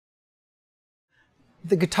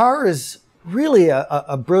The guitar is really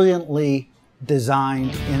a brilliantly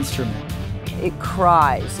designed instrument. It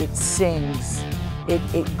cries, it sings,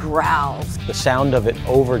 it growls. The sound of it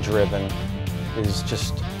overdriven is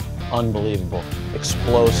just unbelievable,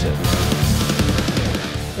 explosive.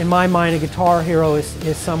 In my mind, a guitar hero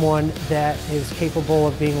is someone that is capable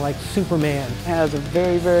of being like Superman. Has a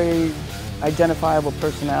very, very identifiable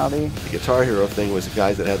personality. The guitar hero thing was the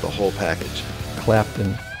guys that had the whole package.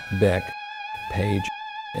 Clapton, Beck, Page,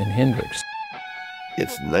 and Hendrix.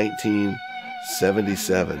 It's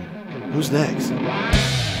 1977. Who's next?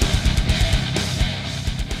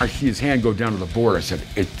 I see his hand go down to the board. I said,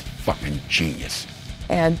 it's fucking genius.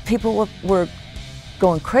 And people were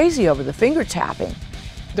going crazy over the finger tapping.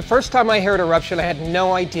 The first time I heard Eruption, I had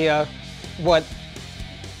no idea what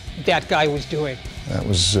that guy was doing. That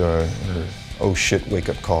was oh shit,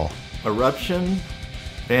 wake-up call. Eruption,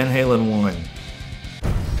 Van Halen won.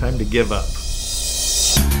 Time to give up.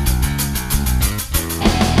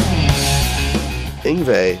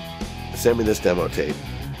 Yngwie sent me this demo tape,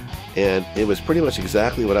 and it was pretty much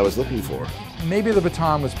exactly what I was looking for. Maybe the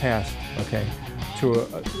baton was passed, okay, to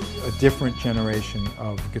a different generation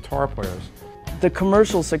of guitar players. The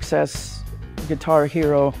commercial success Guitar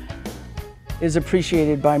Hero is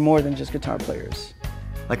appreciated by more than just guitar players.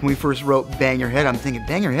 Like when we first wrote Bang Your Head, I'm thinking,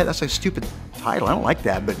 Bang Your Head, that's a stupid title. I don't like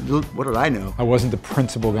that, but what did I know? I wasn't the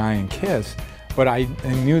principal guy in Kiss, but I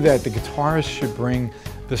knew that the guitarist should bring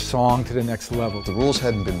the song to the next level. The rules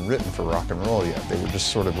hadn't been written for rock and roll yet. They were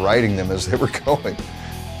just sort of writing them as they were going.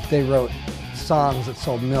 They wrote songs that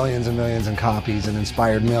sold millions and millions of copies and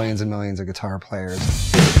inspired millions and millions of guitar players.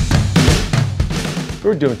 We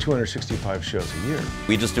were doing 265 shows a year.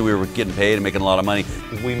 We just knew we were getting paid and making a lot of money.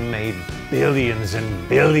 We made billions and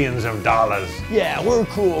billions of dollars. Yeah, we're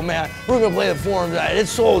cool, man. We're gonna play the Forum tonight. It's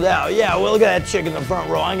sold out. Yeah, well, look at that chick in the front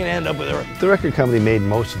row. I'm gonna end up with her. The record company made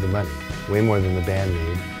most of the money, way more than the band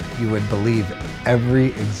made. You would believe every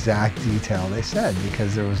exact detail they said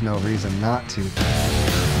because there was no reason not to.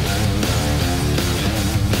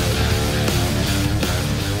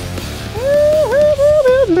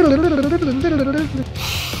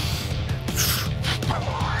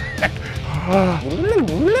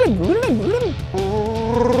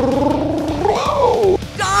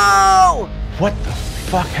 Go! What the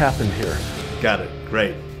fuck happened here? Got it.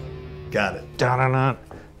 Great. Got it. Da-da-da,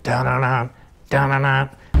 da-da-da, da-da-da.